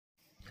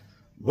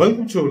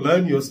Welcome to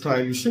Learn Your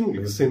Stylish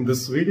English. In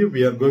this video,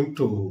 we are going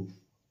to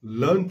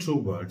learn two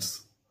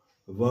words,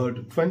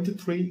 word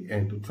 23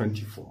 and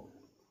 24.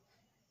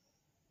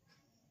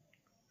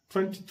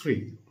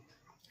 23,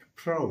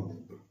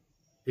 probe.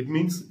 It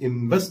means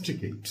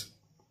investigate.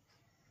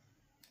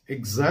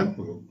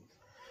 Example,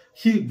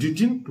 he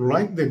didn't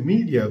like the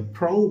media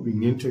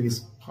probing into his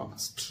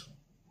past.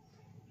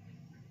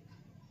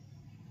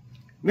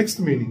 Next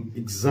meaning,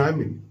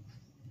 examine.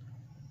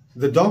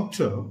 The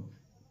doctor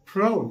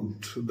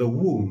probed the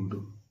wound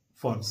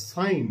for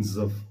signs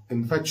of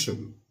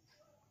infection.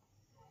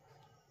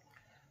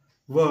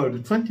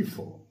 Word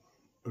 24,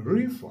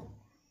 reform.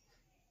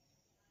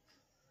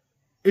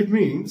 It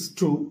means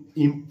to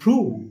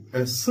improve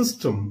a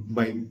system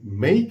by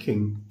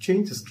making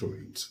changes to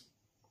it.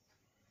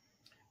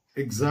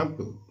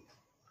 Example,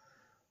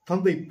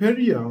 Thandai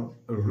Periyar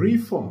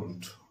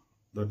reformed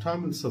the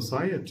Tamil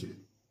society.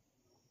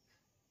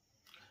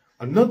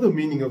 Another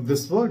meaning of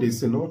this word is,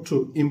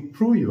 to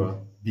improve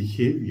your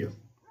behavior.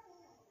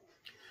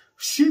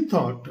 She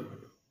thought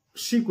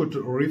she could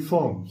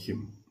reform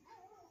him.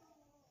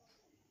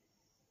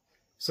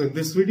 So in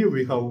this video,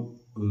 we have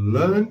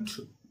learned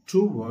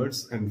two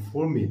words and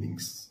four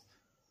meanings.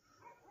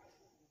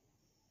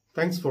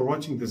 Thanks for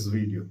watching this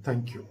video.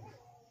 Thank you.